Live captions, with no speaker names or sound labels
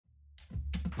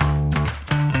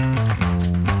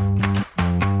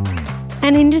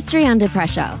An industry under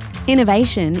pressure.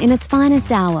 Innovation in its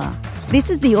finest hour. This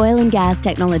is the Oil and Gas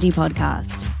Technology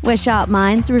Podcast, where sharp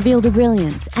minds reveal the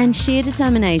brilliance and sheer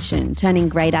determination turning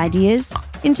great ideas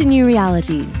into new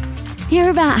realities.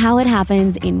 Hear about how it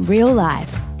happens in real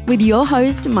life with your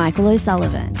host, Michael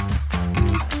O'Sullivan.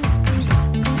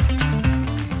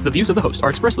 The views of the host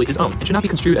are expressly his own and should not be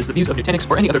construed as the views of Nutanix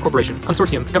or any other corporation,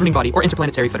 consortium, governing body, or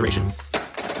interplanetary federation.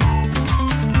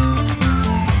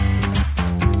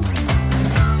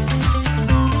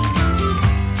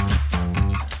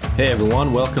 Hey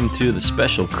everyone, welcome to the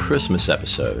special Christmas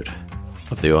episode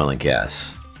of the Oil and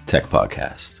Gas Tech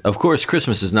Podcast. Of course,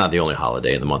 Christmas is not the only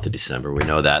holiday in the month of December. We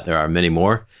know that. There are many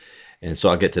more, and so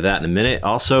I'll get to that in a minute.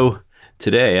 Also,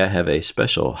 today I have a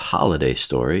special holiday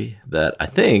story that I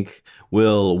think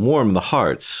will warm the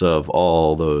hearts of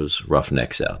all those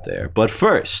roughnecks out there. But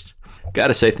first, got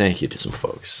to say thank you to some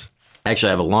folks. Actually,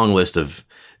 I have a long list of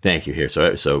thank you here,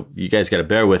 so you guys got to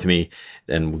bear with me,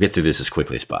 and we'll get through this as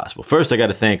quickly as possible. First, I got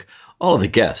to thank all of the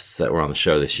guests that were on the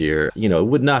show this year. You know, it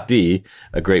would not be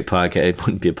a great podcast. It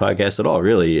wouldn't be a podcast at all,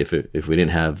 really, if we didn't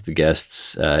have the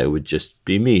guests. It would just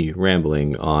be me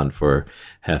rambling on for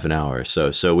half an hour or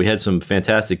so. So we had some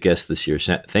fantastic guests this year.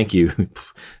 Thank you.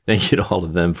 Thank you to all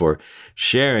of them for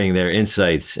sharing their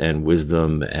insights and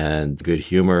wisdom and good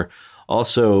humor.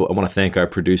 Also, I want to thank our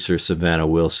producer, Savannah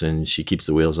Wilson. She keeps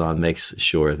the wheels on, makes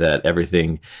sure that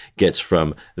everything gets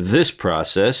from this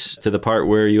process to the part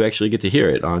where you actually get to hear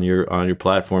it on your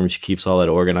platform. She keeps all that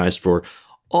organized for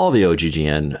all the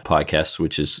OGGN podcasts,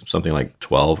 which is something like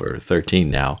 12 or 13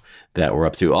 now that we're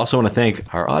up to. Also want to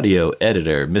thank our audio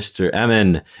editor, Mr.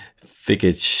 Amen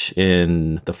Fikic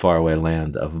in the faraway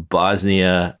land of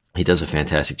Bosnia. He does a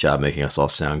fantastic job making us all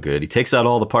sound good. He takes out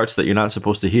all the parts that you're not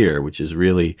supposed to hear, which is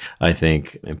really, I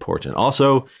think, important.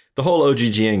 Also, the whole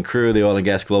OGGN crew, the Oil and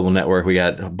Gas Global Network, we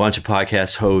got a bunch of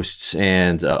podcast hosts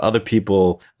and other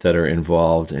people that are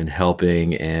involved in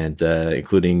helping, and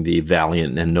including the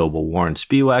valiant and noble Warren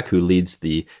Spiewak, who leads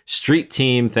the street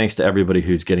team. Thanks to everybody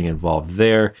who's getting involved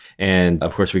there. And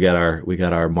of course, we got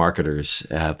our marketers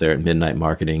out there at Midnight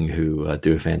Marketing who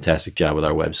do a fantastic job with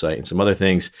our website and some other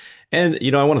things. And,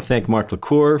 you know, I want to thank Mark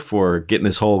LaCour for getting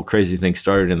this whole crazy thing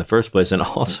started in the first place, and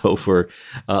also for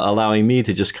allowing me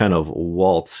to just kind of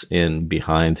waltz in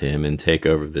behind him and take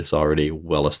over this already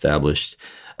well-established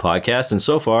podcast. And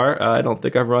so far, I don't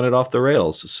think I've run it off the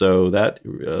rails. So that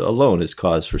alone is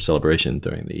cause for celebration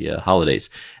during the holidays.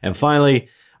 And finally,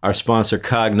 our sponsor,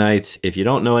 Cognite. If you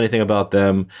don't know anything about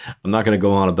them, I'm not going to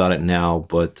go on about it now,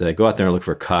 but go out there and look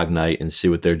for Cognite and see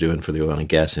what they're doing for the oil and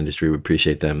gas industry. We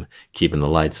appreciate them keeping the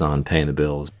lights on, paying the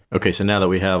bills. Okay, so now that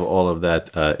we have all of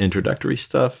that introductory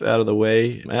stuff out of the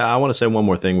way, I want to say one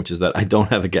more thing, which is that I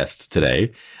don't have a guest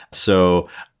today. So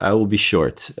I will be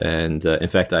short. And in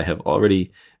fact, I have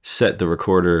already set the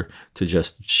recorder to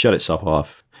just shut itself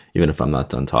off, even if I'm not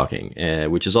done talking,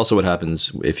 which is also what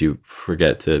happens if you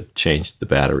forget to change the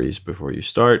batteries before you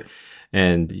start.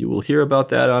 And you will hear about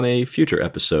that on a future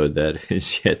episode that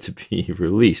is yet to be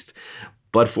released.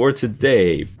 But for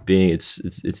today, being it's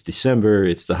December,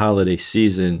 it's the holiday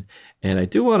season, and I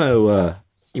do want to,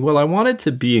 I wanted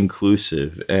to be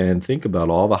inclusive and think about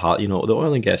all the the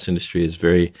oil and gas industry is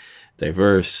very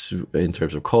diverse in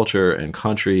terms of culture and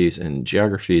countries and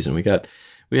geographies, and we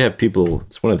have people.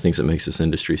 It's one of the things that makes this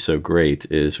industry so great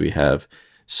is we have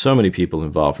so many people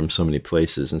involved from so many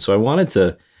places. And so I wanted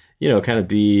to, kind of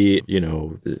be,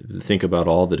 think about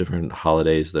all the different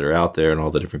holidays that are out there and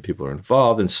all the different people are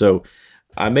involved. And so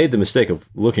I made the mistake of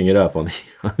looking it up on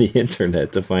the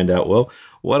internet to find out, well,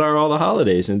 what are all the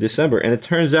holidays in December? And it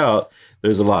turns out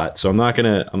there's a lot. So I'm not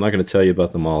gonna tell you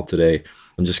about them all today.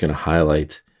 I'm just gonna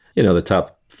highlight, the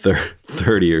top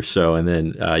 30 or so, and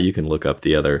then you can look up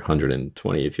the other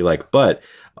 120 if you like. But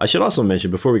I should also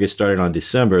mention before we get started on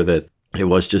December that it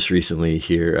was just recently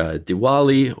here,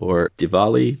 Diwali or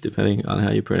Diwali, depending on how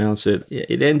you pronounce it.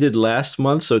 It ended last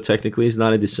month, so technically it's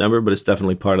not in December, but it's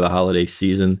definitely part of the holiday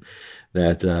season,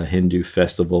 that Hindu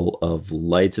festival of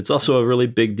lights. It's also a really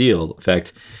big deal. In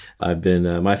fact,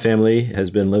 my family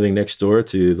has been living next door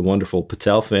to the wonderful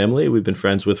Patel family. We've been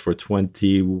friends with for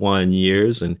 21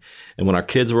 years. And when our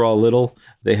kids were all little,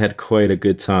 they had quite a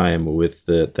good time with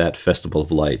that festival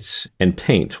of lights and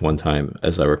paint one time,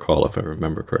 as I recall, if I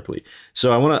remember correctly.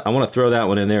 So I want to throw that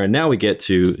one in there. And now we get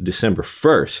to December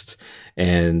 1st.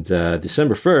 And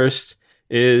December 1st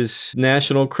is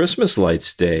National Christmas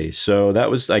Lights Day. So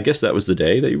I guess that was the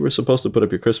day that you were supposed to put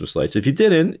up your Christmas lights. If you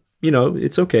didn't,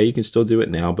 it's okay. You can still do it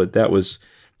now, but that was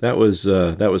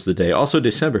the day. Also,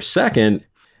 December 2nd,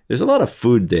 there's a lot of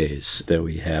food days that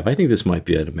we have. I think this might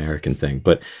be an American thing,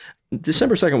 but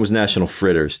December 2nd was National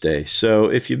Fritters Day. So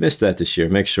if you missed that this year,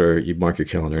 make sure you mark your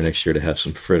calendar next year to have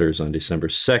some fritters on December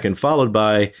 2nd, followed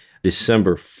by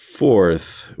December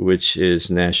 4th, which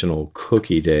is National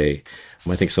Cookie Day.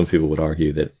 I think some people would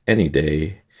argue that any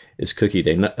day is Cookie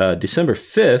Day. December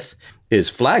 5th is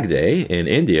Flag Day in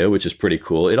India, which is pretty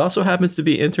cool. It also happens to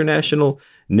be International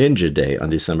Ninja Day on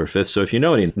December 5th. So if you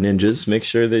know any ninjas, make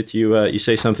sure that you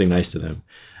say something nice to them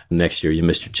next year. You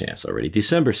missed your chance already.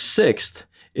 December 6th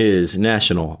is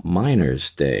National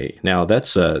Miners Day. Now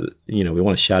that's, we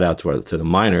want to shout out to the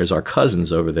miners, our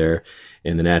cousins over there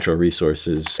in the natural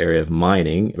resources area of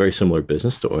mining, very similar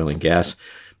business to oil and gas.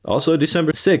 Also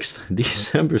December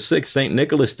 6th, St.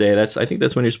 Nicholas Day. I think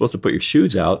that's when you're supposed to put your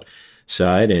shoes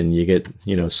outside and you get,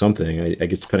 something. I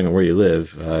guess depending on where you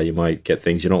live, you might get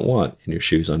things you don't want in your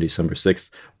shoes on December 6th.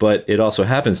 But it also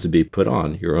happens to be put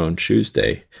on your own shoes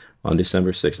day on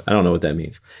December 6th. I don't know what that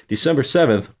means. December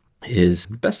 7th is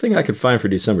the best thing I could find for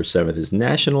December 7th is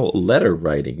National Letter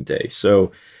Writing Day.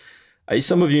 So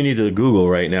some of you need to Google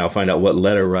right now, find out what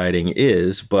letter writing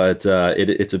is, but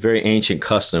it's a very ancient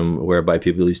custom whereby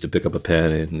people used to pick up a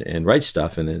pen and write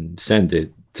stuff and then send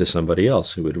it to somebody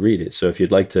else who would read it. So if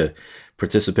you'd like to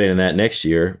participate in that next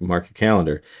year, mark your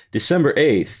calendar. December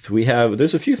 8th,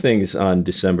 there's a few things on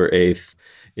December 8th.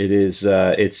 It is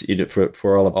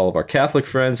for all of our Catholic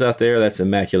friends out there, that's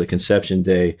Immaculate Conception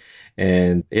Day.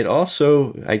 And it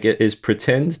also, is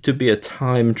Pretend to be a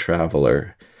Time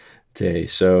Traveler Day.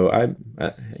 So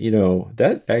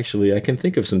that actually, I can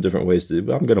think of some different ways I'm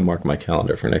going to mark my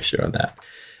calendar for next year on that.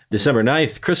 December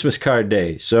 9th, Christmas Card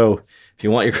Day. So if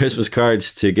you want your Christmas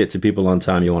cards to get to people on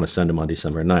time, you want to send them on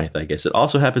December 9th, I guess. It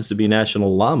also happens to be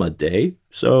National Llama Day.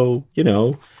 So,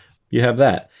 you have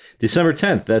that. December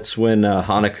 10th, that's when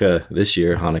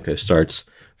Hanukkah starts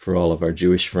for all of our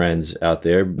Jewish friends out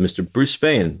there. Mr. Bruce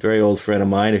Spain, very old friend of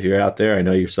mine. If you're out there, I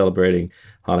know you're celebrating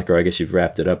Hanukkah. I guess you've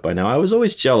wrapped it up by now. I was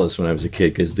always jealous when I was a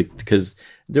kid because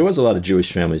there was a lot of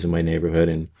Jewish families in my neighborhood,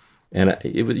 and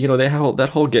that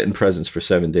whole getting presents for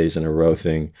 7 days in a row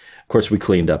thing. Of course, we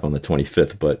cleaned up on the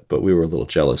 25th, but we were a little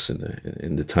jealous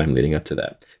in the time leading up to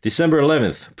that. December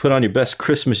 11th, put on your best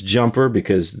Christmas jumper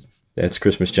because that's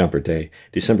Christmas Jumper Day.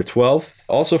 December 12th,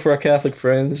 also for our Catholic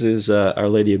friends, is Our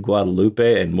Lady of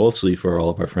Guadalupe, and mostly for all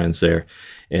of our friends there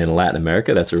in Latin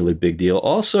America. That's a really big deal.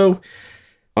 Also,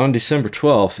 on December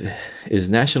 12th is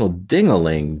National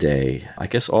Ding-a-Ling Day, I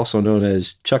guess also known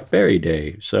as Chuck Berry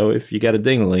Day. So if you got a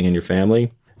ding-a-ling in your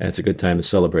family, that's a good time to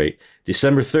celebrate.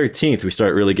 December 13th, we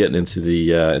start really getting into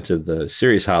the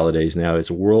serious holidays now.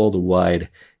 It's Worldwide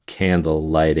Candle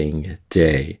Lighting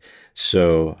Day.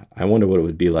 So I wonder what it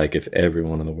would be like if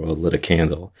everyone in the world lit a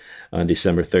candle on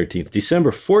December 13th.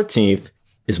 December 14th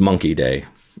is Monkey Day,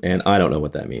 and I don't know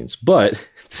what that means. But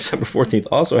December 14th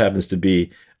also happens to be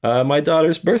my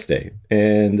daughter's birthday,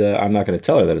 and I'm not going to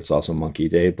tell her that it's also Monkey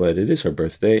Day, but it is her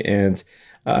birthday, and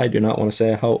I do not want to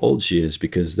say how old she is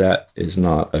because that is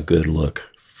not a good look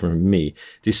for me.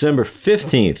 December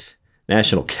 15th,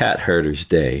 National Cat Herders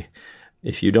Day.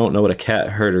 If you don't know what a cat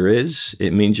herder is,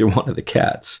 it means you're one of the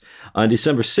cats. On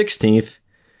December 16th,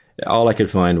 all I could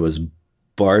find was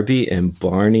Barbie and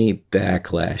Barney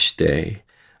Backlash Day.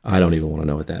 I don't even want to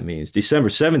know what that means. December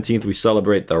 17th, we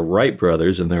celebrate the Wright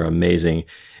brothers and their amazing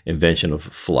invention of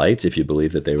flight. If you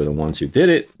believe that they were the ones who did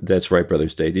it, that's Wright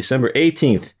Brothers Day. December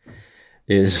 18th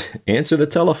is Answer the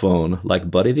Telephone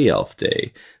Like Buddy the Elf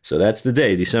Day. So that's the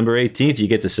day. December 18th, you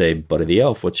get to say, Buddy the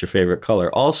Elf, what's your favorite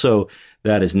color? Also,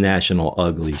 that is National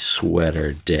Ugly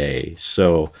Sweater Day.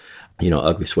 So,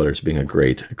 ugly sweaters being a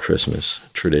great Christmas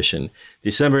tradition.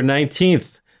 December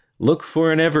 19th, Look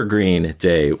for an Evergreen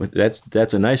Day.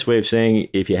 That's a nice way of saying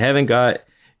if you haven't got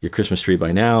your Christmas tree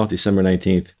by now, December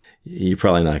 19th, you're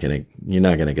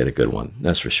not gonna get a good one.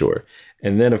 That's for sure.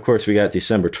 And then, of course, we got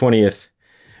December 20th,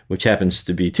 which happens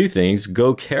to be two things,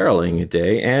 Go Caroling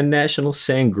Day and National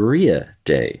Sangria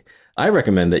Day. I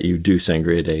recommend that you do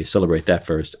Sangria Day, celebrate that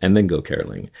first, and then go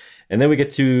caroling. And then we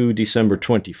get to December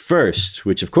 21st,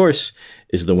 which, of course,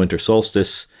 is the winter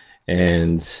solstice,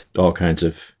 and all kinds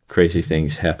of crazy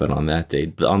things happen on that day.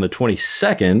 But on the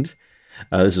 22nd,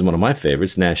 this is one of my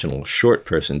favorites, National Short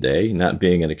Person Day. Not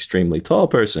being an extremely tall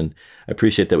person, I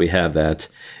appreciate that we have that.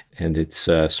 And it's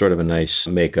sort of a nice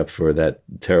makeup for that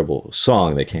terrible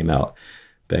song that came out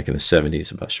back in the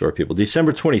 70s about short people.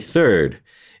 December 23rd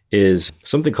is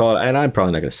something called, and I'm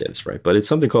probably not going to say this right, but it's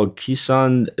something called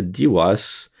Kisan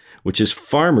Diwas, which is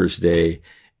Farmers Day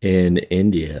in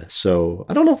India. So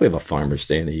I don't know if we have a Farmers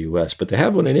Day in the U.S., but they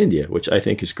have one in India, which I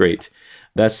think is great.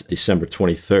 That's December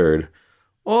 23rd.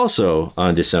 Also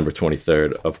on December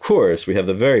 23rd, of course, we have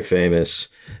the very famous,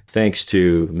 thanks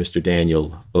to Mr.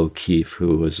 Daniel O'Keefe,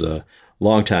 who was a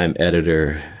longtime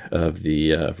editor of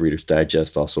the Reader's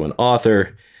Digest, also an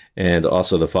author, and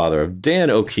also the father of Dan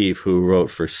O'Keefe, who wrote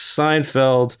for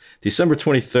Seinfeld. December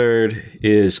 23rd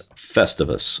is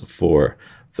Festivus for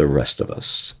the rest of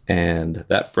us. And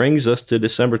that brings us to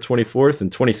December 24th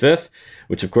and 25th,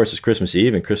 which of course is Christmas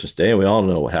Eve and Christmas Day, and we all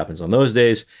know what happens on those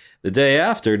days. The day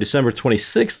after, December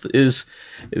 26th,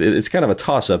 it's kind of a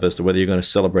toss-up as to whether you're going to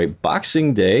celebrate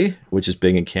Boxing Day, which is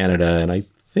big in Canada, and I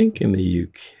think in the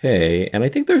UK. And I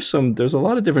think there's a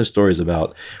lot of different stories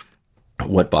about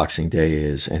what Boxing Day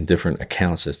is and different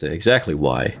accounts as to exactly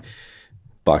why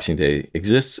Boxing Day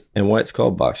exists and why it's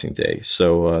called Boxing Day.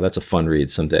 So that's a fun read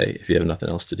someday if you have nothing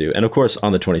else to do. And of course,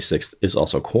 on the 26th is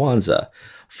also Kwanzaa,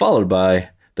 followed by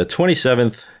the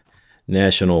 27th,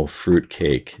 National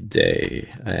Fruitcake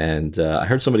Day. And I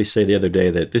heard somebody say the other day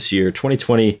that this year,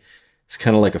 2020, is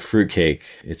kind of like a fruitcake.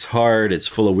 It's hard, it's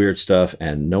full of weird stuff,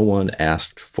 and no one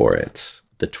asked for it.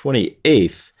 The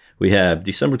 28th, we have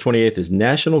December 28th is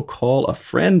National Call a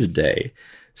Friend Day.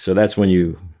 So that's when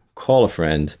you call a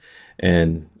friend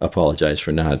and apologize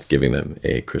for not giving them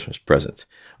a Christmas present.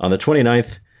 On the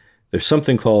 29th, there's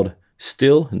something called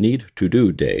Still Need to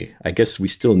Do Day. I guess we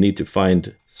still need to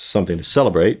find something to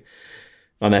celebrate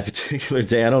on that particular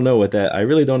day. I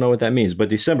really don't know what that means. But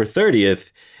December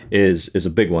 30th is a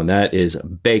big one. That is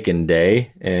Bacon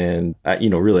Day. And, I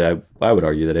would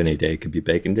argue that any day could be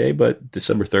Bacon Day, but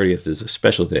December 30th is a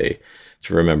special day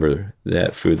to remember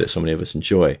that food that so many of us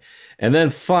enjoy. And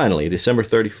then finally, December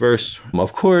 31st,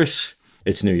 of course,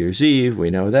 it's New Year's Eve.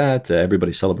 We know that.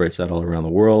 Everybody celebrates that all around the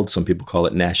world. Some people call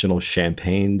it National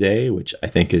Champagne Day, which I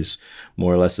think is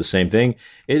more or less the same thing.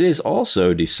 It is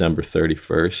also December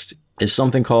 31st. Is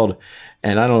something called,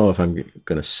 and I don't know if I'm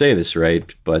going to say this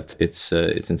right, but it's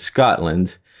in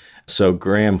Scotland. So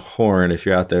Graham Horn, if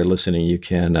you're out there listening, you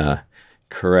can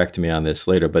correct me on this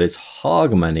later, but it's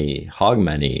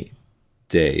Hogmanay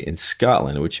Day in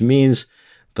Scotland, which means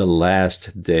the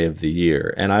last day of the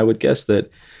year. And I would guess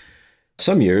that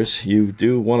some years you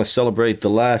do want to celebrate the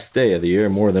last day of the year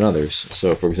more than others.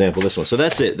 So for example, this one. So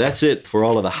that's it. That's it for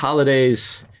all of the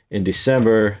holidays in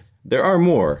December. There are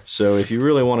more. So if you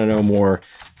really want to know more,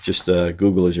 just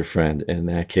Google is your friend in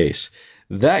that case.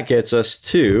 That gets us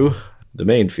to the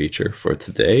main feature for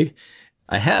today.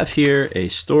 I have here a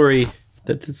story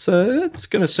that it's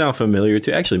going to sound familiar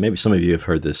to. Actually, maybe some of you have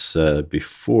heard this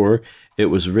before. It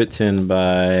was written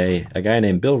by a guy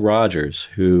named Bill Rogers,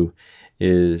 who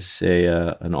is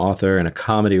an author and a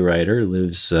comedy writer,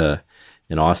 lives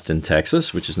in Austin,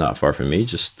 Texas, which is not far from me,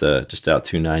 just out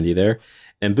 290 there.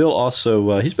 And Bill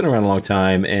also, he's been around a long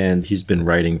time, and he's been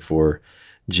writing for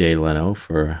Jay Leno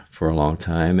for a long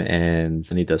time, and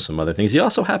he does some other things. He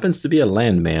also happens to be a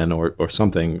landman or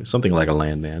something like a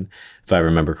landman, if I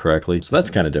remember correctly. So that's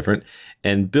kind of different.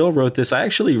 And Bill wrote this. I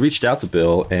actually reached out to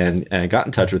Bill and got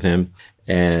in touch with him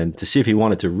and to see if he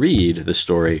wanted to read the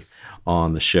story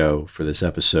on the show for this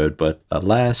episode, but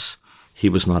alas, he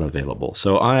was not available.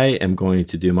 So I am going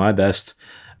to do my best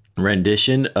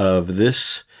rendition of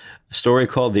this story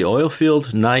called The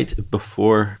Oilfield Night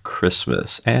Before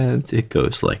Christmas, and it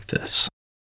goes like this.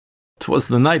 'Twas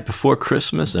the night before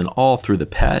Christmas, and all through the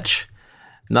patch,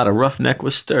 not a roughneck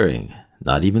was stirring,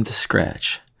 not even to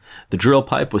scratch. The drill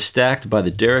pipe was stacked by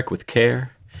the derrick with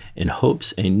care, in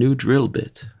hopes a new drill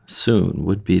bit soon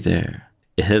would be there.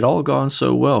 It had all gone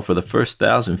so well for the first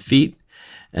 1,000 feet,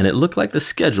 and it looked like the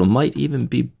schedule might even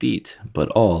be beat, but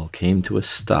all came to a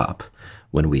stop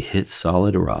when we hit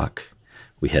solid rock.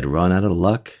 We had run out of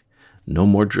luck, no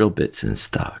more drill bits in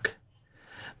stock.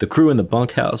 The crew in the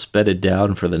bunkhouse bedded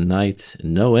down for the night,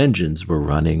 and no engines were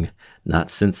running, not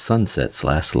since sunset's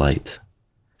last light.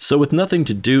 So with nothing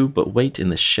to do but wait in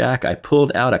the shack, I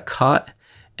pulled out a cot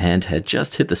and had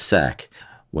just hit the sack,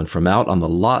 when from out on the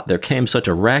lot there came such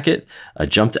a racket, I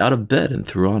jumped out of bed and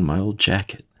threw on my old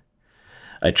jacket.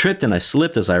 I tripped and I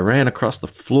slipped as I ran across the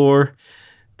floor,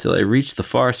 till I reached the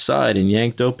far side and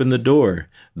yanked open the door.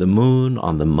 The moon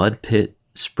on the mud pit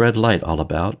spread light all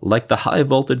about, like the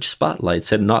high-voltage spotlights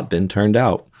had not been turned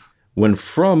out, when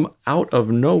from out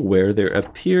of nowhere there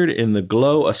appeared in the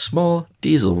glow a small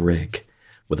diesel rig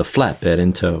with a flatbed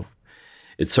in tow.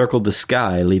 It circled the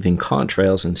sky, leaving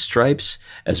contrails and stripes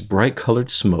as bright-colored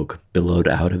smoke billowed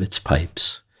out of its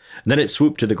pipes. Then it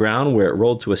swooped to the ground, where it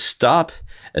rolled to a stop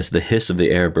as the hiss of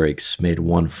the air brakes made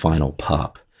one final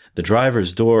pop. The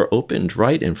driver's door opened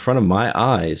right in front of my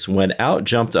eyes, when out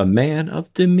jumped a man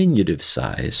of diminutive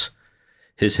size.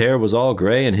 His hair was all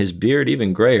gray and his beard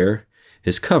even grayer,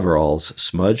 his coveralls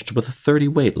smudged with a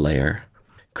 30-weight layer.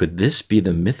 Could this be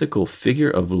the mythical figure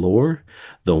of lore,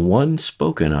 the one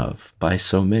spoken of by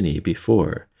so many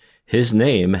before? His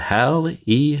name, Hal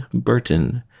E.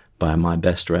 Burton, by my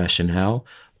best rationale,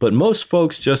 but most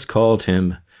folks just called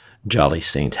him Jolly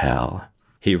St. Hal.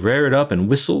 He reared up and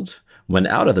whistled, when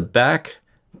out of the back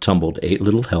tumbled 8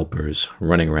 little helpers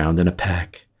running round in a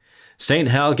pack. St.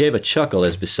 Hal gave a chuckle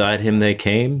as beside him they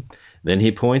came. Then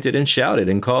he pointed and shouted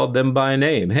and called them by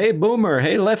name. Hey, Boomer,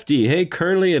 hey, Lefty, hey,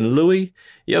 Curly and Louie,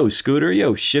 yo, Scooter,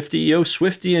 yo, Shifty, yo,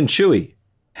 Swifty and Chewy.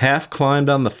 Half climbed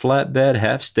on the flatbed,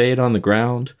 half stayed on the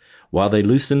ground, while they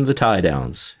loosened the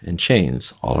tie-downs and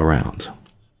chains all around.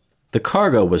 The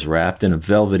cargo was wrapped in a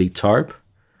velvety tarp.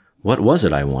 What was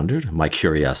it, I wondered, my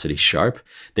curiosity sharp?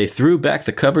 They threw back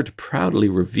the cover to proudly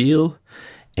reveal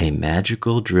a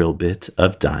magical drill bit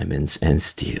of diamonds and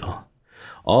steel.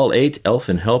 All 8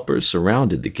 elfin helpers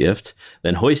surrounded the gift,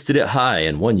 then hoisted it high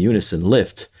in one unison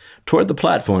lift. Toward the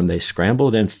platform they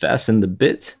scrambled and fastened the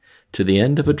bit to the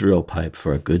end of a drill pipe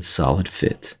for a good solid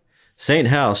fit. St.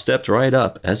 Hal stepped right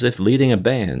up as if leading a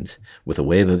band. With a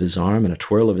wave of his arm and a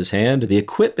twirl of his hand, the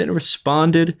equipment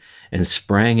responded and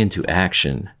sprang into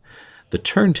action. The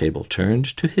turntable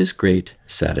turned to his great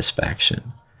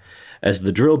satisfaction. As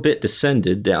the drill bit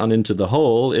descended down into the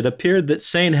hole, it appeared that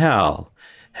St. Hal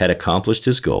had accomplished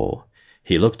his goal.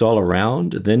 He looked all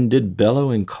around, then did bellow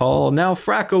and call, now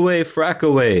frack away, frack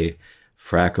away,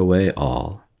 frack away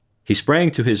all. He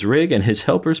sprang to his rig and his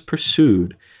helpers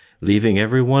pursued, leaving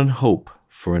everyone hope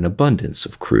for an abundance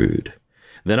of crude.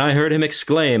 Then I heard him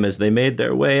exclaim as they made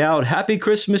their way out, Happy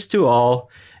Christmas to all,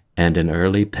 and an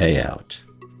early payout.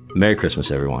 Merry Christmas,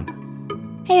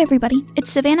 everyone. Hey everybody,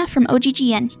 it's Savannah from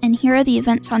OGGN, and here are the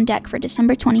events on deck for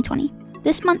December 2020.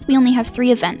 This month we only have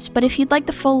 3 events, but if you'd like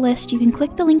the full list, you can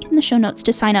click the link in the show notes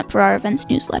to sign up for our events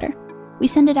newsletter. We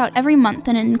send it out every month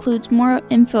and it includes more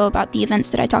info about the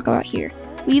events that I talk about here.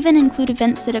 We even include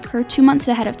events that occur 2 months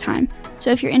ahead of time,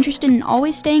 so if you're interested in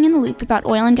always staying in the loop about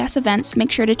oil and gas events,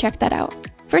 make sure to check that out.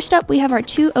 First up, we have our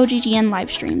 2 OGGN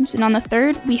live streams, and on the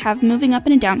 3rd, we have Moving Up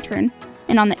in a Downturn,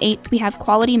 and on the 8th, we have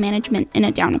Quality Management in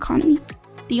a Down Economy.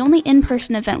 The only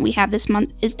in-person event we have this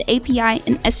month is the API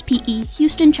and SPE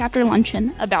Houston Chapter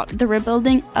Luncheon about the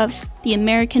rebuilding of the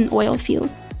American oil field,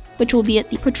 which will be at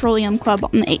the Petroleum Club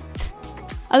on the 8th.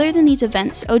 Other than these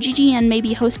events, OGGN may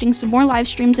be hosting some more live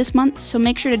streams this month, so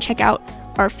make sure to check out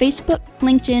our Facebook,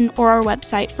 LinkedIn, or our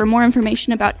website for more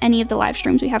information about any of the live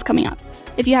streams we have coming up.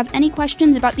 If you have any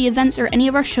questions about the events or any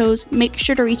of our shows, make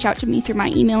sure to reach out to me through my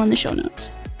email in the show notes.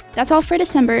 That's all for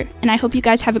December, and I hope you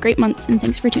guys have a great month, and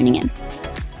thanks for tuning in.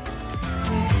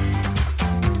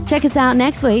 Check us out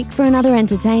next week for another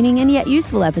entertaining and yet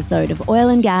useful episode of Oil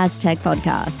and Gas Tech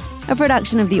Podcast, a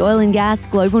production of the Oil and Gas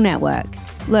Global Network.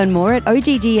 Learn more at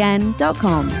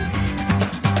oggn.com.